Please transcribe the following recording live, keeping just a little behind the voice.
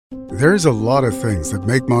There's a lot of things that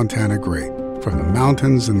make Montana great, from the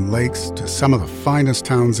mountains and lakes to some of the finest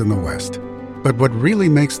towns in the West. But what really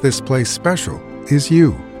makes this place special is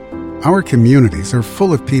you. Our communities are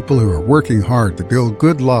full of people who are working hard to build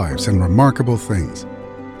good lives and remarkable things.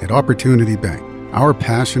 At Opportunity Bank, our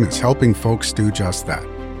passion is helping folks do just that.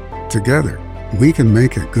 Together, we can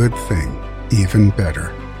make a good thing even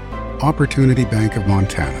better. Opportunity Bank of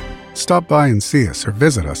Montana. Stop by and see us or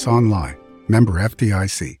visit us online. Member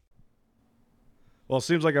FDIC. Well, it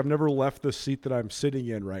seems like I've never left the seat that I'm sitting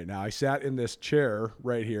in right now. I sat in this chair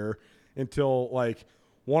right here until like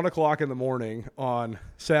 1 o'clock in the morning on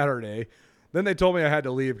Saturday. Then they told me I had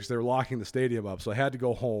to leave because they were locking the stadium up, so I had to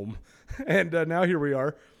go home. And now here we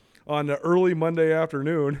are on the early Monday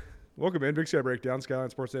afternoon. Welcome in, Big Sky Breakdown,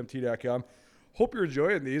 SkylineSportsMT.com. Hope you're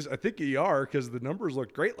enjoying these. I think you are because the numbers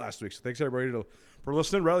looked great last week. So thanks everybody for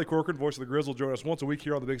listening. Riley Corcoran, voice of the Griz, will join us once a week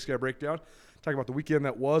here on the Big Sky Breakdown. Talking about the weekend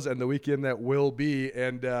that was and the weekend that will be.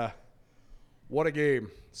 And what a game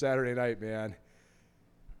Saturday night, man.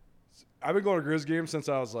 I've been going to Griz games since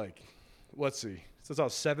I was since I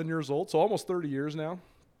was 7 years old. So almost 30 years now.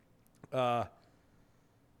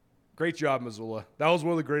 Great job, Missoula. That was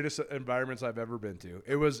one of the greatest environments I've ever been to.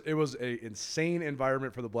 It was an insane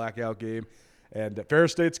environment for the blackout game. And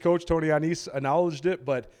Ferris State's coach, Colter Nuanez, acknowledged it,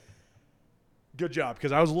 but good job,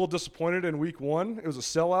 because I was a little disappointed in week one. It was a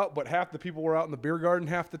sellout, but half the people were out in the beer garden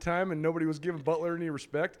half the time, and nobody was giving Butler any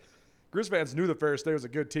respect. Griz fans knew that Ferris State was a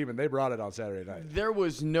good team, and they brought it on Saturday night. There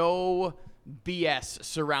was no BS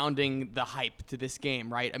surrounding the hype to this game,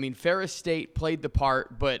 right? I mean, Ferris State played the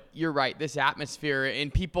part, but you're right, this atmosphere,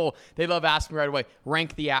 and people, they love asking right away,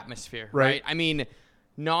 rank the atmosphere, right? I mean,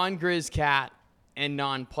 non-Griz Cat and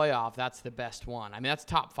non-playoff, that's the best one. I mean, that's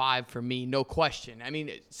top 5 for me, no question. I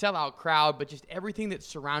mean, sellout crowd, but just everything that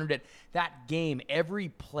surrounded it, that game, every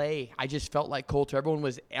play, I just felt like Colter, everyone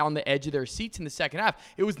was on the edge of their seats in the second half.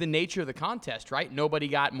 It was the nature of the contest, right? Nobody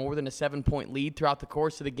got more than a 7-point lead throughout the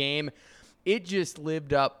course of the game. It just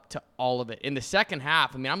lived up to all of it. In the second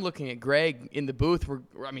half, I mean, I'm looking at Greg in the booth.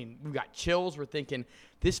 We've got chills. We're thinking,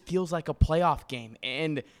 this feels like a playoff game.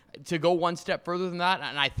 And to go one step further than that,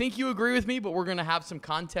 and I think you agree with me, but we're going to have some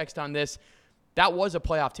context on this. That was a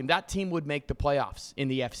playoff team. That team would make the playoffs in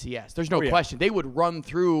the FCS. There's no question. They would run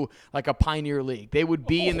through like a Pioneer League. They would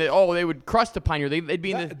be they would crush the Pioneer League. They'd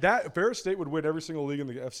be that Ferris State would win every single league in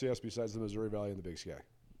the FCS besides the Missouri Valley and the Big Sky.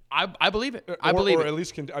 I believe it. Or at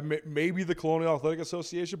least maybe the Colonial Athletic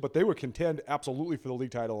Association, but they would contend absolutely for the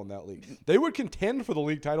league title in that league. They would contend for the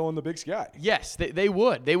league title in the Big Sky. Yes, they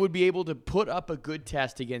would. They would be able to put up a good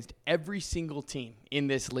test against every single team in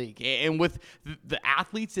this league. And with the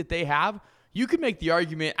athletes that they have, you could make the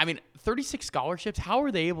argument, 36 scholarships, how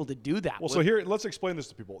are they able to do that? Well, so here, let's explain this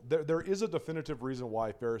to people. There is a definitive reason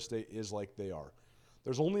why Ferris State is like they are.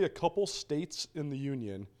 There's only a couple states in the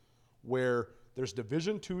union where there's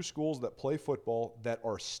Division II schools that play football that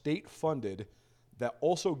are state-funded that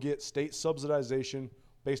also get state subsidization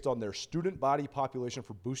based on their student body population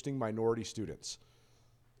for boosting minority students.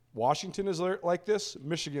 Washington is like this.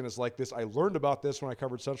 Michigan is like this. I learned about this when I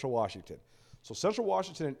covered Central Washington. So Central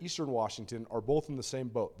Washington and Eastern Washington are both in the same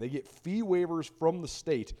boat. They get fee waivers from the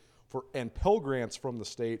state and Pell Grants from the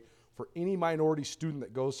state for any minority student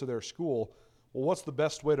that goes to their school. Well, what's the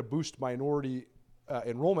best way to boost minority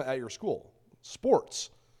enrollment at your school?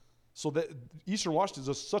 Sports. So that Eastern Washington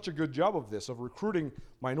does such a good job of this, of recruiting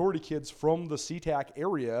minority kids from the SeaTac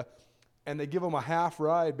area, and they give them a half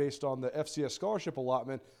ride based on the FCS scholarship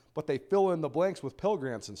allotment, but they fill in the blanks with Pell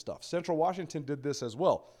Grants and stuff. Central Washington did this as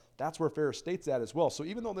well. That's where Ferris State's at as well. So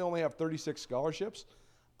even though they only have 36 scholarships,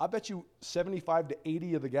 I bet you 75 to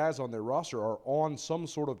 80 of the guys on their roster are on some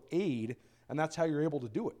sort of aid, and that's how you're able to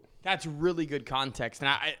do it. That's really good context.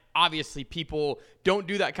 And obviously people don't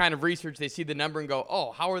do that kind of research. They see the number and go,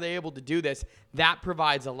 oh, how are they able to do this? That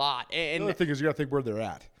provides a lot. And the other thing is you got to think where they're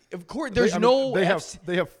at. Of course, they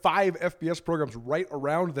have 5 FBS programs right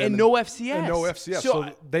around them. And no FCS. And no FCS.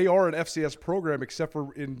 So they are an FCS program except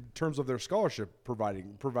for in terms of their scholarship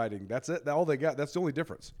providing. That's it. All they got. That's the only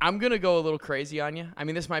difference. I'm going to go a little crazy on you.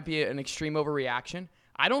 This might be an extreme overreaction.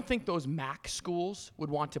 I don't think those MAC schools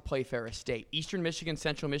would want to play Ferris State. Eastern Michigan,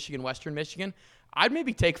 Central Michigan, Western Michigan. I'd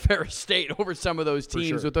maybe take Ferris State over some of those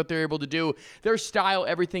teams with what they're able to do. Their style,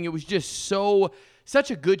 everything. It was just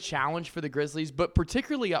such a good challenge for the Grizzlies, but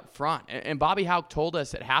particularly up front. And Bobby Houck told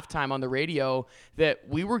us at halftime on the radio that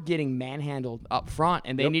we were getting manhandled up front,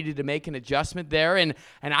 and they needed to make an adjustment there. And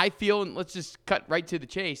I feel, and let's just cut right to the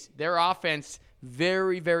chase, their offense –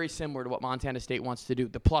 very, very similar to what Montana State wants to do.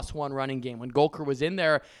 The +1 running game. When Golker was in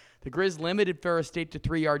there, the Griz limited Ferris State to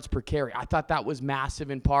 3 yards per carry. I thought that was massive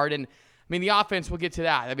in part. And mean, the offense, we'll get to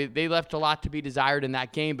that. I mean, they left a lot to be desired in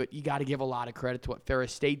that game, but you got to give a lot of credit to what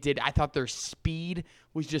Ferris State did. I thought their speed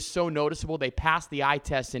was just so noticeable. They passed the eye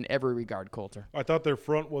test in every regard, Colter. I thought their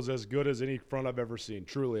front was as good as any front I've ever seen,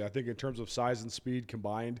 truly. I think in terms of size and speed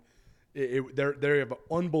combined, they have an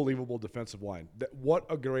unbelievable defensive line. What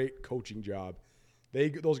a great coaching job.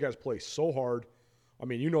 Those guys play so hard. I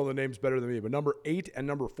mean, you know the names better than me, but number 8 and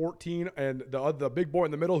number 14 and the big boy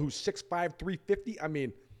in the middle who's 6'5", 350, I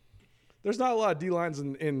mean, there's not a lot of D-lines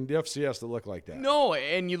in the FCS that look like that. No,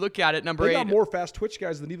 and you look at it, number 8. They got more fast twitch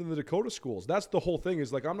guys than even the Dakota schools. That's the whole thing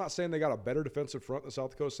is, like, I'm not saying they got a better defensive front than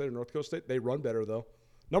South Dakota State or North Dakota State. They run better, though.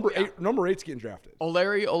 Number 8's getting drafted.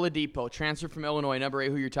 Oleri Oladipo, transfer from Illinois, number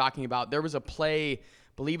 8, who you're talking about. There was a play, I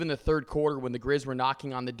believe in the third quarter, when the Griz were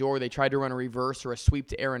knocking on the door. They tried to run a reverse or a sweep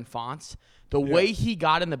to Aaron Fonts. The way he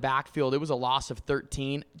got in the backfield, it was a loss of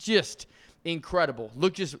 13. Just incredible.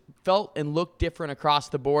 Just felt and looked different across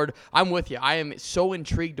the board. I'm with you. I am so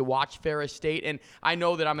intrigued to watch Ferris State, and I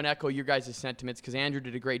know that I'm going to echo your guys' sentiments because Andrew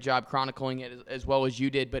did a great job chronicling it as well as you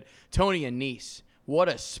did, but Tony Anise, what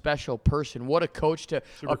a special person. What a coach to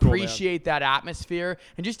appreciate that atmosphere.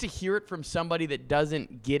 And just to hear it from somebody that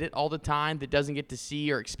doesn't get it all the time, that doesn't get to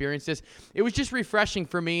see or experience this, it was just refreshing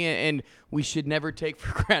for me. And we should never take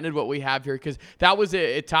for granted what we have here because that was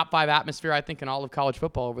a top 5 atmosphere, I think, in all of college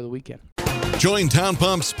football over the weekend. Join Town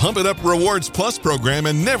Pump's Pump It Up Rewards Plus program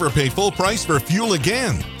and never pay full price for fuel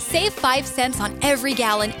again. Save 5 cents on every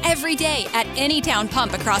gallon every day at any Town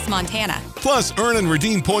Pump across Montana. Plus, earn and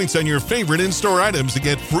redeem points on your favorite in-store items to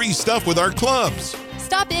get free stuff with our clubs.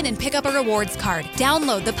 Stop in and pick up a rewards card.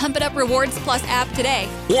 Download the Pump It Up Rewards Plus app today.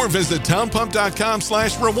 Or visit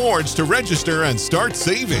townpump.com/rewards to register and start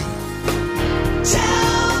saving.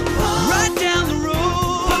 Town Pump. Right down the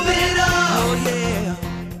road. Pump it up. Oh, yeah.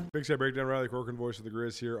 Big Sky Breakdown, Riley Corcoran, voice of the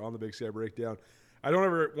Griz here on the Big Sky Breakdown. I don't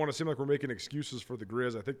ever want to seem like we're making excuses for the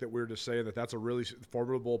Griz. I think that we're just saying that that's a really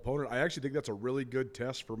formidable opponent. I actually think that's a really good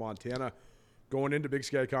test for Montana going into Big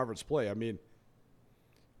Sky Conference play. I mean,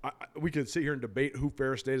 we could sit here and debate who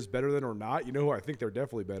Ferris State is better than or not. You know who I think they're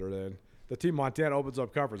definitely better than? The team Montana opens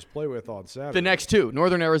up conference play with on Saturday. The next two,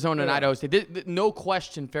 Northern Arizona and Idaho State. No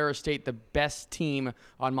question, Ferris State, the best team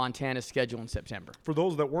on Montana's schedule in September. For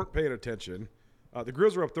those that weren't paying attention, the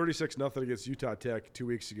Griz were up 36-0 against Utah Tech 2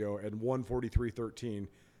 weeks ago and won 43-13.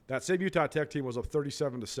 That same Utah Tech team was up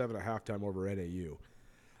 37-7 at halftime over NAU.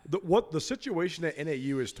 The situation at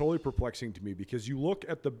NAU is totally perplexing to me because you look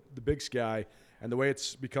at the Big Sky and the way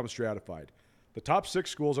it's become stratified. The top 6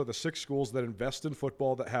 schools are the 6 schools that invest in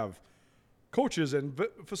football, that have coaches and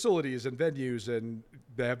facilities and venues, and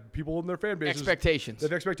they have people in their fan bases. Expectations. They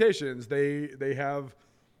have expectations. They have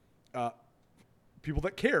people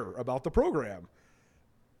that care about the program.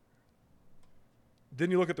 Then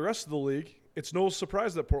you look at the rest of the league, it's no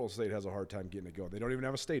surprise that Portland State has a hard time getting it going. They don't even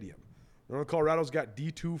have a stadium. Northern Colorado's got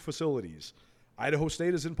D2 facilities. Idaho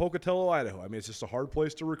State is in Pocatello, Idaho. I mean, it's just a hard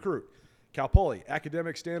place to recruit. Cal Poly,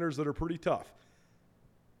 academic standards that are pretty tough.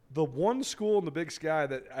 The one school in the Big Sky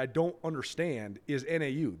that I don't understand is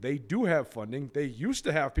NAU. They do have funding. They used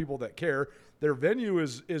to have people that care. Their venue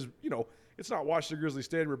is it's not Washington Grizzly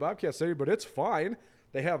Stadium or Bobcat Stadium, but it's fine.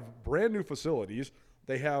 They have brand new facilities.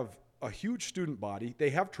 They have a huge student body. They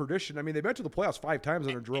have tradition. I mean, they've been to the playoffs 5 times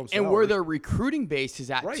under Jerome Sowers. And where their recruiting base is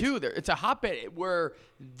at, right, too. It's a hotbed where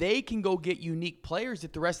they can go get unique players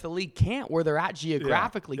that the rest of the league can't, where they're at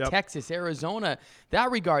geographically. Yeah. Yep. Texas, Arizona, that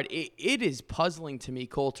regard, it is puzzling to me,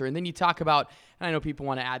 Colter. And then you talk about, and I know people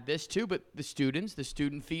want to add this too, but the students, the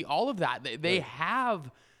student fee, all of that. They have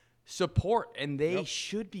support, and they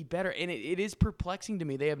should be better. And it is perplexing to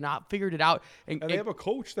me. They have not figured it out. And they have a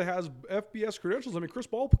coach that has FBS credentials. I mean, Chris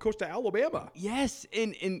Ball coached at Alabama. Yes,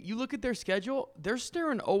 and you look at their schedule, they're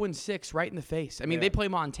staring 0-6 right in the face. I mean, they play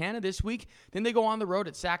Montana this week, then they go on the road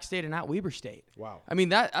at Sac State and at Weber State. Wow. I mean,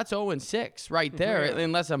 that's 0-6 right there,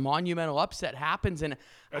 unless a monumental upset happens. And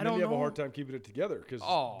I don't know. And then you have a hard time keeping it together because,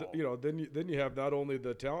 then you have not only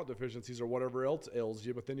the talent deficiencies or whatever else ails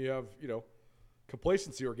you, but then you have,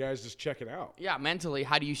 complacency or guys just checking out. Yeah, mentally,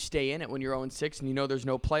 how do you stay in it when you're 0-6 and you know there's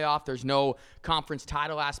no playoff, there's no conference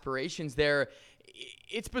title aspirations there?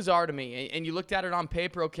 It's bizarre to me. And you looked at it on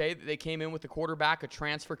paper, okay, they came in with the quarterback, a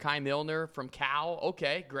transfer, Kai Milner from Cal.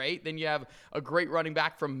 Okay, great. Then you have a great running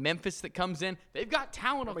back from Memphis that comes in. They've got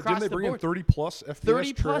talent across the board. Didn't they bring in 30-plus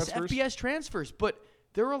FBS transfers, but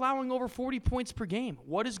they're allowing over 40 points per game.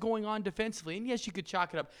 What is going on defensively? And yes, you could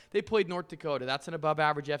chalk it up. They played North Dakota. That's an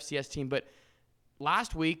above-average FCS team, but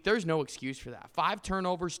last week, there's no excuse for that. 5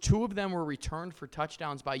 turnovers, 2 of them were returned for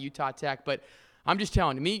touchdowns by Utah Tech. But I'm just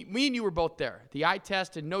telling you, me and you were both there. The eye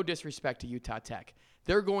test, and no disrespect to Utah Tech.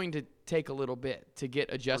 they're going to take a little bit to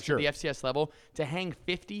get adjusted to the FCS level. To hang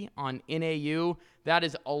 50 on NAU, that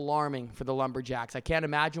is alarming for the Lumberjacks. I can't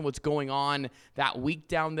imagine what's going on that week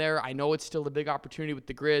down there. I know it's still a big opportunity with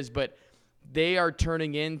the Griz, but they are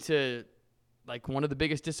turning into like one of the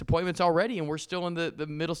biggest disappointments already, and we're still in the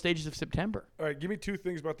middle stages of September. All right, give me 2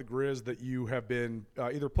 things about the Griz that you have been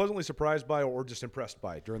either pleasantly surprised by or just impressed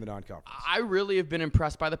by during the non-conference. I really have been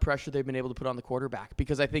impressed by the pressure they've been able to put on the quarterback,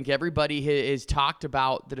 because I think everybody has talked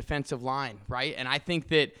about the defensive line, right? And I think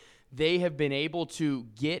that they have been able to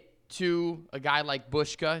get to a guy like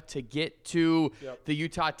Bushka, to get to the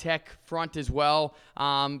Utah Tech front as well.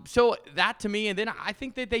 So that to me, and then I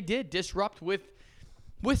think that they did disrupt with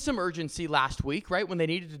some urgency last week, right? When they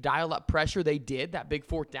needed to dial up pressure, they did. That big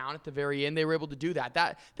 4th down at the very end, they were able to do that.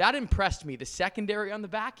 That impressed me. The secondary on the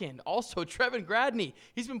back end. Also, Trevin Gradney,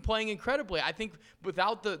 he's been playing incredibly. I think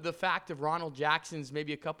without the fact of Ronald Jackson's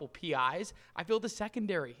maybe a couple PIs, I feel the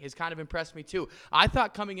secondary has kind of impressed me too. I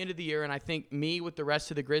thought coming into the year, and I think me with the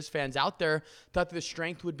rest of the Griz fans out there, thought the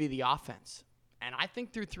strength would be the offense. And I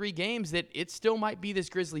think through 3 games that it still might be this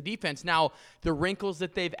Grizzly defense. Now, the wrinkles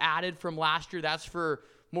that they've added from last year, that's for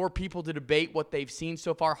more people to debate what they've seen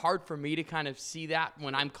so far. Hard for me to kind of see that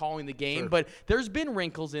when I'm calling the game. Sure. But there's been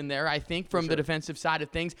wrinkles in there, I think, from the defensive side of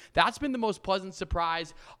things. That's been the most pleasant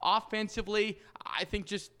surprise. Offensively, I think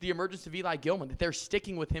just the emergence of Eli Gilman, that they're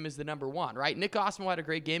sticking with him as the number 1, right? Nick Osmo had a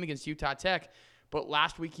great game against Utah Tech, but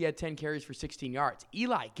last week he had 10 carries for 16 yards.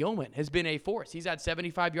 Eli Gilman has been a force. He's had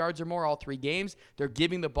 75 yards or more all 3 games. They're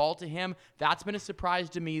giving the ball to him. That's been a surprise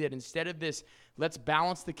to me, that instead of this, let's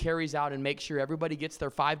balance the carries out and make sure everybody gets their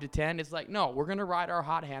 5 to 10, it's like, no, we're going to ride our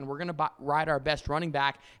hot hand. We're going to ride our best running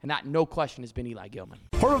back, and that, no question, has been Eli Gilman.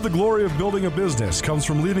 Part of the glory of building a business comes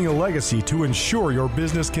from leaving a legacy to ensure your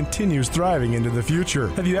business continues thriving into the future.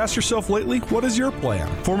 Have you asked yourself lately, what is your plan?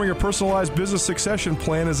 Forming a personalized business succession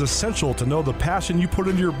plan is essential to know the passion you put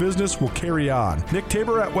into your business will carry on. Nick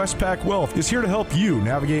Tabor at Westpac Wealth is here to help you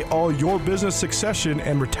navigate all your business succession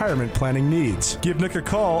and retirement planning needs. Give Nick a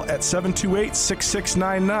call at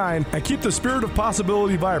 728-6699 and keep the spirit of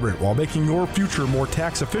possibility vibrant while making your future more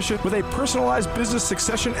tax efficient with a personalized business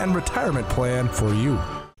succession and retirement plan for you.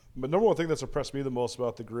 But number one thing that's impressed me the most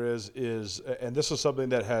about the Griz is, and this is something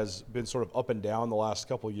that has been sort of up and down the last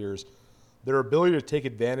couple of years, their ability to take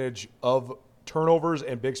advantage of turnovers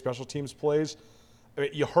and big special teams plays. I mean,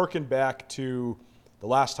 you hearken back to the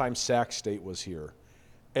last time Sac State was here,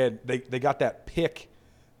 and they got that pick.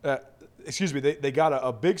 They got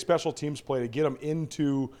a big special teams play to get them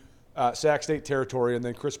into Sac State territory, and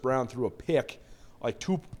then Chris Brown threw a pick like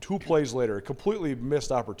two plays later, a completely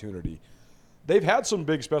missed opportunity. They've had some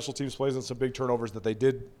big special teams plays and some big turnovers that they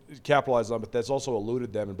did capitalize on, but that's also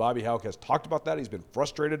eluded them, and Bobby Houck has talked about that. He's been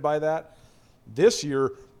frustrated by that. This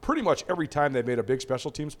year, pretty much every time they've made a big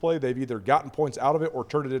special teams play, they've either gotten points out of it or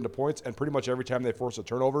turned it into points, and pretty much every time they force a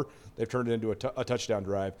turnover, they've turned it into a touchdown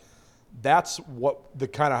drive. That's what the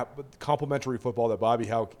kind of complementary football that Bobby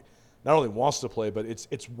Houck not only wants to play, but it's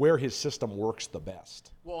where his system works the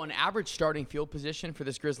best. Well, an average starting field position for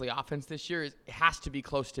this Grizzly offense this year has to be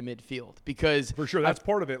close to midfield, because for sure that's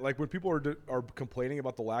part of it. Like when people are complaining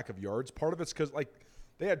about the lack of yards, part of it's because like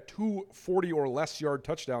they had 2 40 or less yard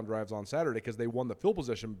touchdown drives on Saturday because they won the field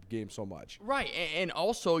position game so much. Right, and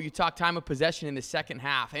also you talk time of possession in the second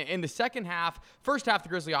half. In the second half, first half, the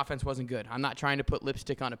Grizzly offense wasn't good. I'm not trying to put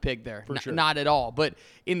lipstick on a pig there. For sure. Not at all. But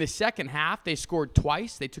in the second half, they scored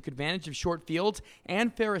twice. They took advantage of short fields,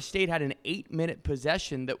 and Ferris State had an 8-minute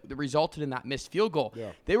possession that resulted in that missed field goal.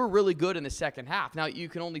 Yeah. They were really good in the second half. Now, you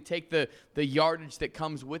can only take the yardage that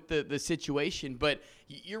comes with the situation, but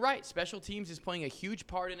you're right. Special teams is playing a huge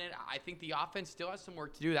part in it. I think the offense still has some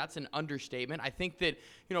work to do. That's an understatement. I think that,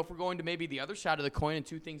 if we're going to maybe the other side of the coin and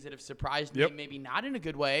 2 things that have surprised me, maybe not in a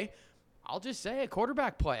good way, I'll just say a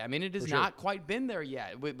quarterback play. I mean, it has not quite been there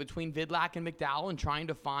yet between Vidlac and McDowell, and trying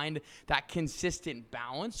to find that consistent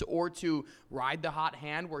balance, or to ride the hot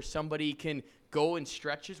hand where somebody can go in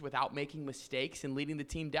stretches without making mistakes and leading the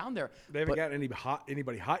team down there. They haven't gotten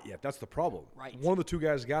anybody hot yet. That's the problem. Right. One of the 2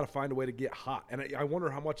 guys got to find a way to get hot. And I wonder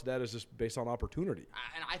how much of that is just based on opportunity.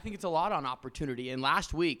 And I think it's a lot on opportunity. And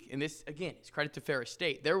last week, and this, again, is credit to Ferris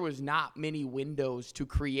State, there was not many windows to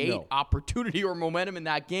create opportunity or momentum in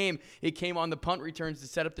that game. It came on the punt returns to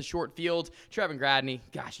set up the short field. Trevin Gradney,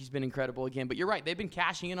 gosh, he's been incredible again. But you're right. They've been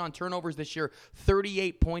cashing in on turnovers this year.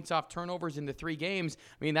 38 points off turnovers in the 3 games.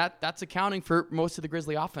 I mean, that's accounting for most of the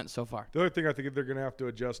Grizzly offense so far. The other thing I think they're going to have to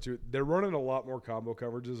adjust to, they're running a lot more combo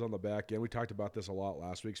coverages on the back end. We talked about this a lot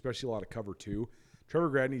last week, especially a lot of cover 2.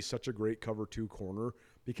 Trevor Gradney's such a great cover 2 corner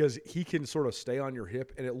because he can sort of stay on your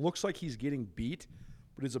hip, and it looks like he's getting beat,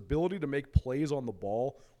 but but his ability to make plays on the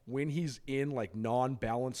ball when he's in like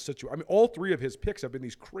non-balanced situations. I mean, all three of his picks have been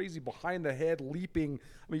these crazy behind the head leaping.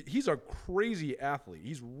 I mean, he's a crazy athlete.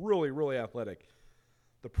 He's really, really athletic.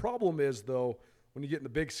 The problem is, though, when you get in the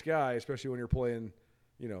big sky, especially when you're playing,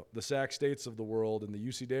 the Sac States of the world and the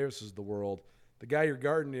UC Davises of the world, the guy you're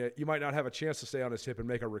guarding, you might not have a chance to stay on his hip and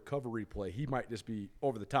make a recovery play. He might just be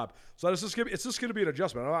over the top. So it's just going to be an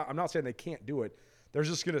adjustment. I'm not saying they can't do it. They're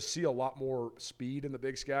just going to see a lot more speed in the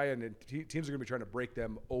big sky, and teams are going to be trying to break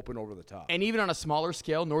them open over the top. And even on a smaller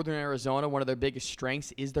scale, Northern Arizona, one of their biggest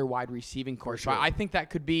strengths is their wide receiving core. Sure. So I think that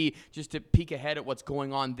could be, just to peek ahead at what's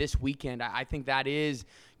going on this weekend, I think that is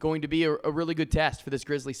going to be a really good test for this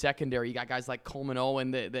Grizzly secondary. You got guys like Coleman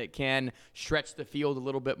Owen that can stretch the field a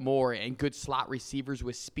little bit more, and good slot receivers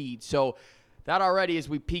with speed. So that already, as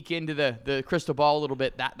we peek into the crystal ball a little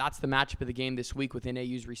bit, that's the matchup of the game this week with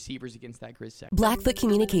NAU's receivers against that Griz secondary. Blackfoot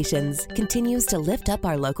Communications continues to lift up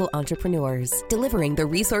our local entrepreneurs, delivering the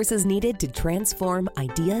resources needed to transform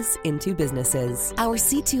ideas into businesses. Our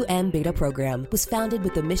C2M beta program was founded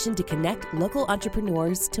with the mission to connect local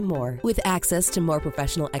entrepreneurs to more. With access to more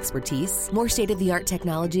professional expertise, more state-of-the-art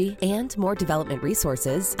technology, and more development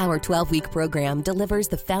resources, our 12-week program delivers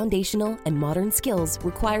the foundational and modern skills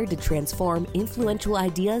required to transform influential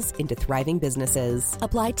ideas into thriving businesses.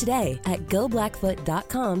 Apply today at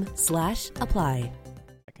goblackfoot.com/apply.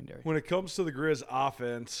 When it comes to the Griz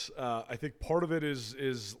offense, I think part of it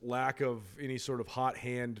is lack of any sort of hot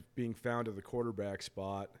hand being found at the quarterback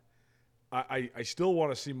spot. I still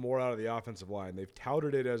want to see more out of the offensive line. They've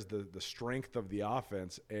touted it as the strength of the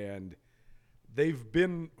offense, and they've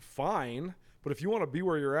been fine. But if you want to be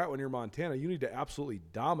where you're at when you're Montana, you need to absolutely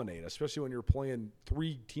dominate, especially when you're playing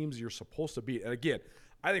three teams you're supposed to beat. And again,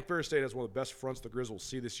 I think Ferris State has one of the best fronts the Griz will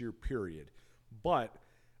see this year, period. But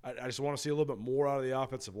I just want to see a little bit more out of the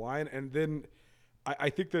offensive line. And then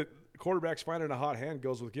I think that quarterbacks finding a hot hand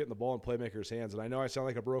goes with getting the ball in playmakers' hands. And I know I sound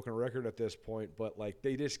like a broken record at this point, but like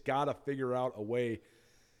they just got to figure out a way.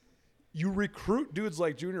 You recruit dudes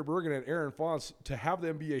like Junior Bergen and Aaron Fonts to have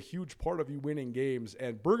them be a huge part of you winning games,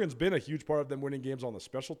 and Bergen's been a huge part of them winning games on the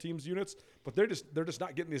special teams units, but they're just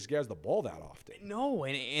not getting these guys the ball that often. No,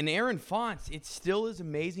 and Aaron Fonts, it still is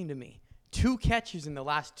amazing to me. 2 catches in the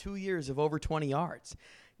last 2 years of over 20 yards.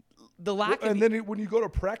 When you go to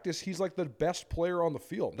practice, he's like the best player on the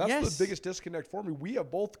field. That's the biggest disconnect for me. We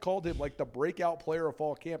have both called him like the breakout player of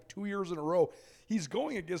fall camp 2 years in a row. He's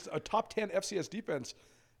going against a top 10 FCS defense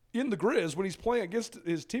in the Griz when he's playing against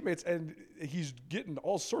his teammates, and he's getting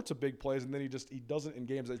all sorts of big plays, and then he doesn't in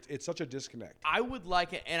games. It's such a disconnect. I would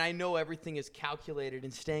like it, and I know everything is calculated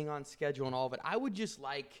and staying on schedule and all of it. I would just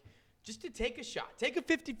like to take a shot. Take a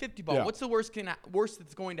 50-50 ball. Yeah. What's the worst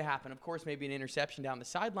that's going to happen? Of course, maybe an interception down the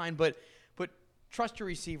sideline, but trust your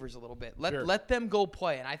receivers a little bit. Let them go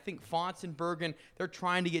play. And I think Fonts and Bergen, they're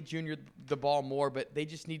trying to get Junior the ball more, but they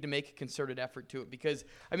just need to make a concerted effort to it because,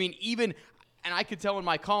 I mean, and I could tell in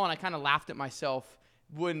my call, and I kind of laughed at myself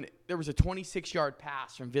when there was a 26-yard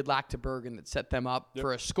pass from Vidlac to Bergen that set them up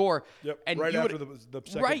for a score. Yep. And right after the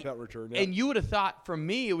second punt return. Yep. And you would have thought, from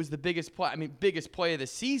me, it was the biggest play of the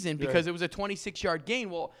season because it was a 26-yard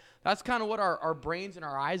gain. Well, that's kind of what our brains and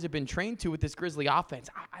our eyes have been trained to with this Grizzly offense.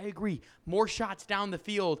 I agree. More shots down the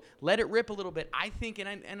field. Let it rip a little bit. I think, and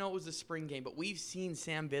I know it was a spring game, but we've seen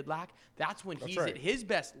Sam Vidlac. That's when he's at his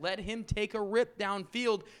best. Let him take a rip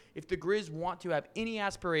downfield. If the Griz want to have any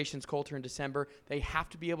aspirations, Colter, in December, they have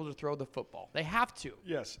to be able to throw the football. They have to.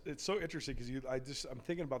 Yes, it's so interesting because I'm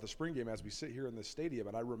thinking about the spring game as we sit here in this stadium,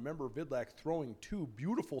 and I remember Vidlac throwing 2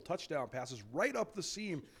 beautiful touchdown passes right up the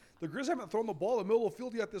seam. The Griz haven't thrown the ball in the middle of the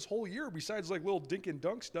field yet this whole year, besides like little dink and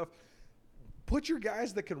dunk stuff. Put your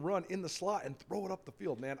guys that can run in the slot and throw it up the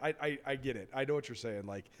field, man. I get it. I know what you're saying.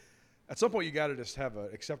 Like, at some point, you got to just have an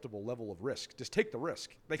acceptable level of risk. Just take the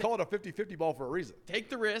risk. They call it a 50-50 ball for a reason. Take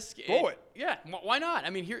the risk. Throw it. Yeah, why not?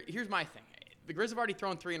 I mean, here's my thing. The Griz have already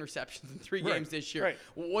thrown 3 interceptions in 3 games this year. Right.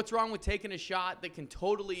 What's wrong with taking a shot that can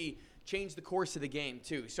totally change the course of the game,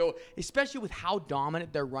 too? So, especially with how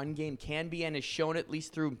dominant their run game can be and has shown at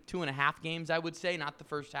least through 2.5 games, I would say, not the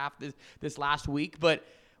first half this last week, but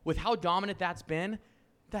with how dominant that's been,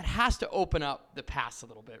 that has to open up the pass a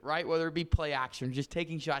little bit, right? Whether it be play action or just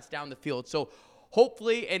taking shots down the field. So,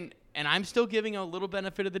 hopefully, and I'm still giving a little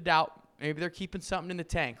benefit of the doubt, maybe they're keeping something in the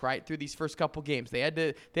tank, right, through these first couple games. They had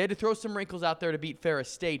to throw some wrinkles out there to beat Ferris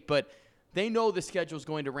State, but they know the schedule is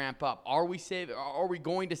going to ramp up. Are we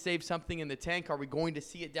going to save something in the tank? Are we going to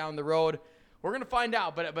see it down the road? We're going to find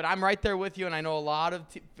out, but I'm right there with you, and I know a lot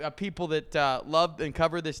of people that love and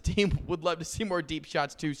cover this team would love to see more deep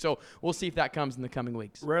shots too, so we'll see if that comes in the coming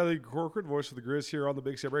weeks. Riley Corcoran, voice of the Griz here on the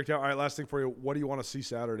Big Sky Breakdown. All right, last thing for you. What do you want to see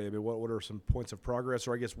Saturday? I mean, what are some points of progress,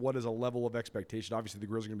 or I guess what is a level of expectation? Obviously, the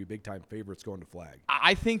Griz are going to be big-time favorites going to Flag.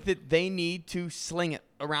 I think that they need to sling it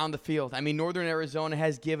around the field. I mean, Northern Arizona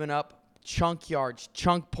has given up chunk yards,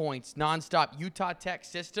 chunk points, nonstop. Utah Tech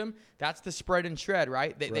system, that's the spread and shred,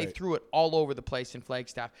 right? They threw it all over the place in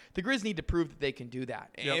Flagstaff. The Griz need to prove that they can do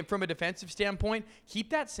that. Yep. And from a defensive standpoint,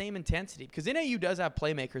 keep that same intensity because NAU does have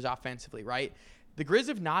playmakers offensively, right? The Griz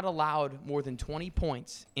have not allowed more than 20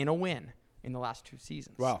 points in a win in the last 2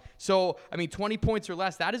 seasons. Wow. So, I mean, 20 points or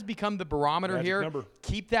less, that has become the barometer Magic here. number.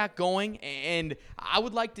 Keep that going, and I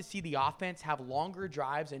would like to see the offense have longer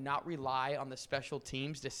drives and not rely on the special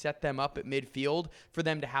teams to set them up at midfield for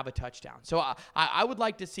them to have a touchdown. So I would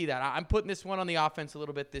like to see that. I'm putting this one on the offense a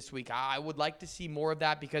little bit this week. I would like to see more of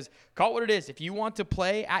that because call it what it is. If you want to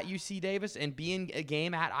play at UC Davis and be in a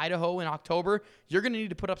game at Idaho in October, you're going to need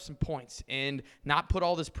to put up some points and not put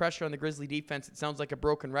all this pressure on the Grizzly defense. It sounds like a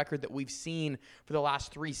broken record that we've seen for the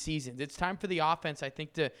last 3 seasons. It's time for the offense, I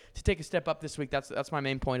think, to take a step up this week. That's my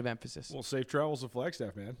main point of emphasis. Well, safe travels to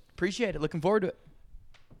Flagstaff, man. Appreciate it. Looking forward to it.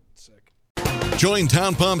 Sick. Join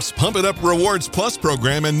Town Pump's Pump It Up Rewards Plus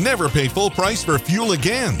program and never pay full price for fuel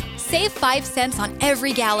again. Save 5 cents on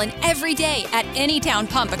every gallon every day at any town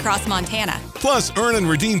pump across Montana. Plus, earn and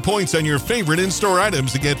redeem points on your favorite in-store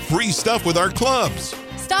items to get free stuff with our clubs.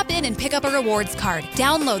 Stop in and pick up a rewards card.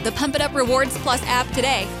 Download the Pump It Up Rewards Plus app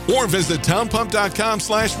today. Or visit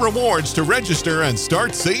townpump.com/rewards to register and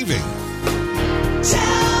start saving.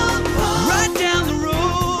 Town